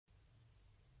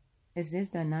Is this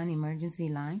the non-emergency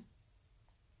line?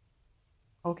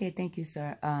 Okay, thank you,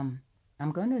 sir.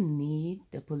 I'm gonna need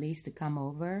the police to come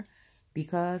over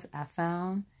because I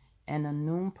found an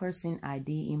unknown person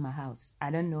ID in my house.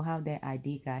 I don't know how that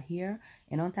ID got here.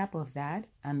 And on top of that,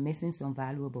 I'm missing some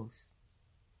valuables.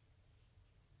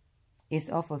 It's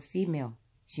of a female.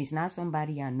 She's not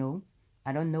somebody I know.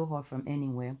 I don't know her from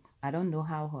anywhere. I don't know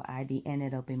how her ID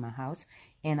ended up in my house.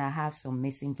 And I have some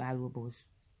missing valuables.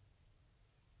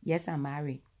 Yes, I'm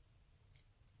married.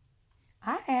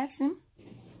 I asked him.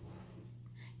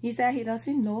 He said he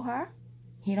doesn't know her.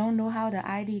 He don't know how the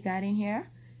ID got in here.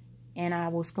 And I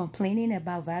was complaining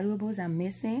about valuables I'm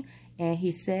missing. And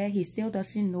he said he still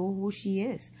doesn't know who she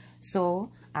is.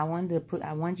 So I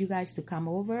want you guys to come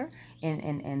over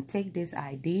and take this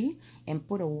ID and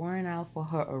put a warrant out for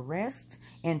her arrest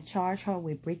and charge her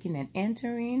with breaking and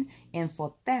entering and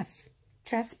for theft,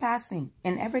 trespassing,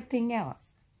 and everything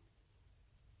else.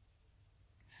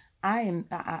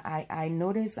 I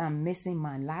noticed I'm missing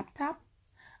my laptop.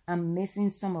 I'm missing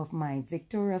some of my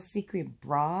Victoria's Secret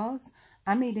bras.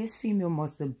 I mean, this female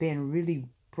must have been really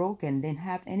broke and didn't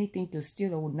have anything to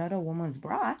steal another woman's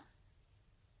bra.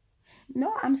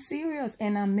 No, I'm serious.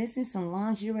 And I'm missing some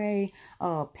lingerie,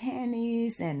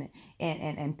 panties and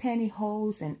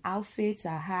pantyhose and outfits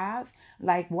I have.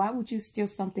 Like, why would you steal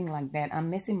something like that? I'm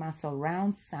missing my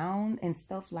surround sound and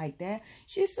stuff like that.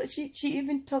 She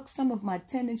even took some of my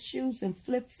tennis shoes and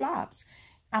flip-flops.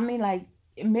 I mean, like,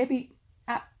 maybe...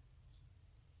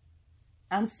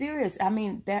 I'm serious. I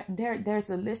mean, there's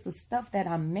a list of stuff that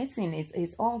I'm missing.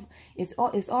 It's all.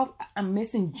 I'm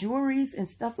missing jewelries and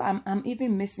stuff. I'm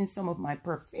even missing some of my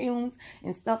perfumes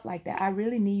and stuff like that. I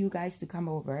really need you guys to come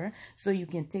over so you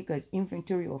can take an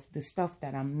inventory of the stuff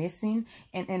that I'm missing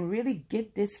and really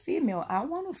get this female. I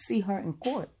want to see her in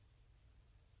court.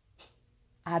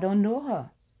 I don't know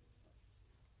her.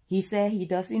 He said he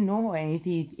doesn't know her, and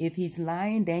if he's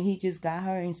lying, then he just got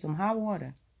her in some hot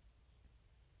water.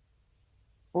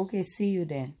 Okay, see you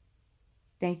then.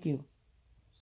 Thank you.